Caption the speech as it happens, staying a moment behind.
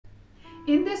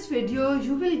In this video,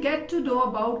 you will get to know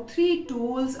about 3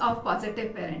 tools of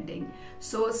positive parenting.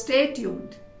 So stay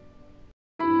tuned.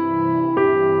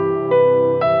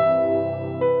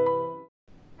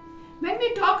 When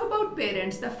we talk about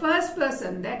parents, the first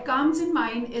person that comes in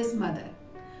mind is mother.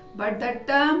 But the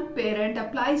term parent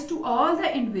applies to all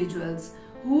the individuals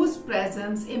whose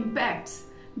presence impacts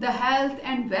the health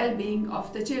and well-being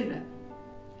of the children.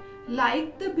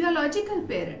 Like the biological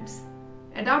parents,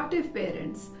 adoptive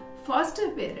parents, foster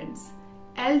parents,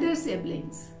 elder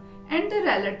siblings, and the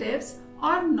relatives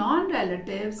or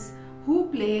non-relatives who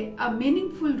play a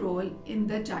meaningful role in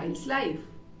the child's life.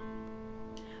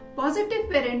 Positive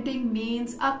parenting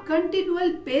means a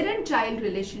continual parent-child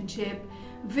relationship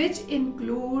which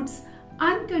includes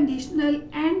unconditional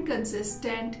and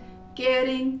consistent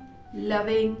caring,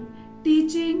 loving,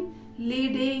 teaching,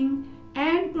 leading,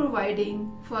 and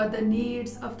providing for the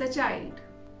needs of the child.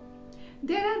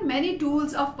 There are many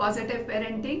tools of positive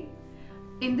parenting.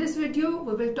 In this video,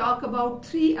 we will talk about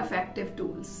 3 effective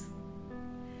tools.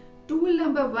 Tool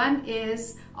number 1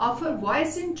 is offer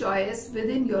voice and choice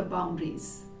within your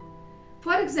boundaries.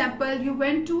 For example, you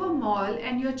went to a mall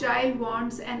and your child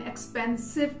wants an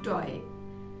expensive toy.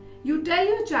 You tell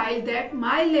your child that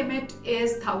my limit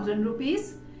is 1000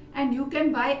 rupees and you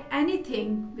can buy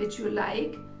anything which you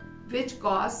like, which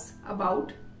costs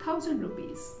about 1000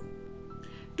 rupees.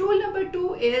 Tool number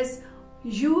 2 is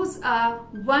use a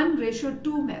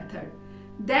 1:2 method.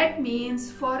 That means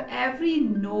for every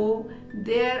no,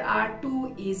 there are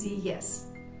 2 easy yes.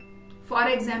 For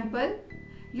example,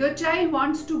 your child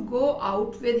wants to go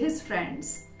out with his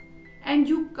friends and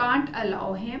you can't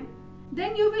allow him.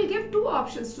 Then you will give 2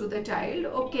 options to the child.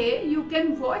 Okay, you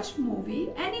can watch movie,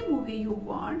 any movie you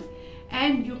want,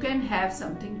 and you can have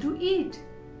something to eat.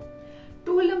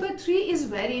 Tool number 3 is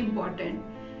very important.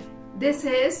 This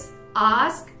is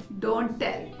ask, don't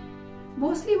tell.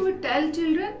 Mostly we tell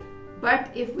children, but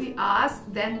if we ask,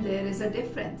 then there is a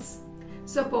difference.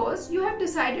 Suppose you have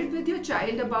decided with your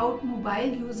child about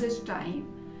mobile usage time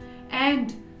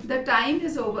and the time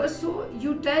is over, so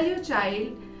you tell your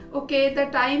child, okay, the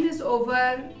time is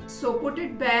over, so put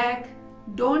it back,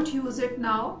 don't use it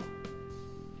now.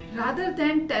 Rather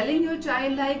than telling your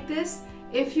child like this,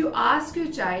 if you ask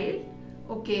your child,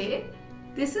 okay,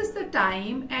 this is the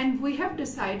time and we have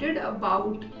decided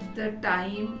about the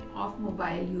time of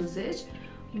mobile usage.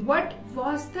 What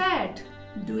was that?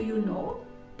 Do you know?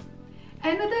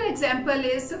 Another example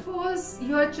is, suppose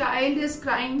your child is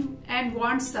crying and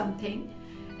wants something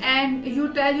and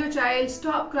you tell your child,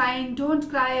 stop crying, don't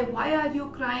cry, why are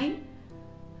you crying?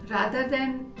 Rather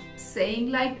than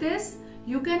saying like this,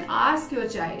 you can ask your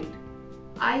child,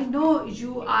 I know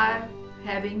you are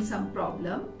having some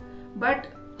problem, but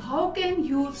how can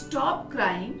you stop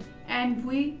crying and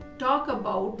we talk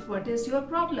about what is your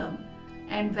problem?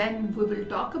 And when we will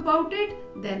talk about it,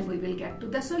 then we will get to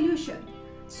the solution.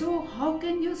 So how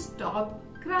can you stop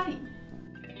crying?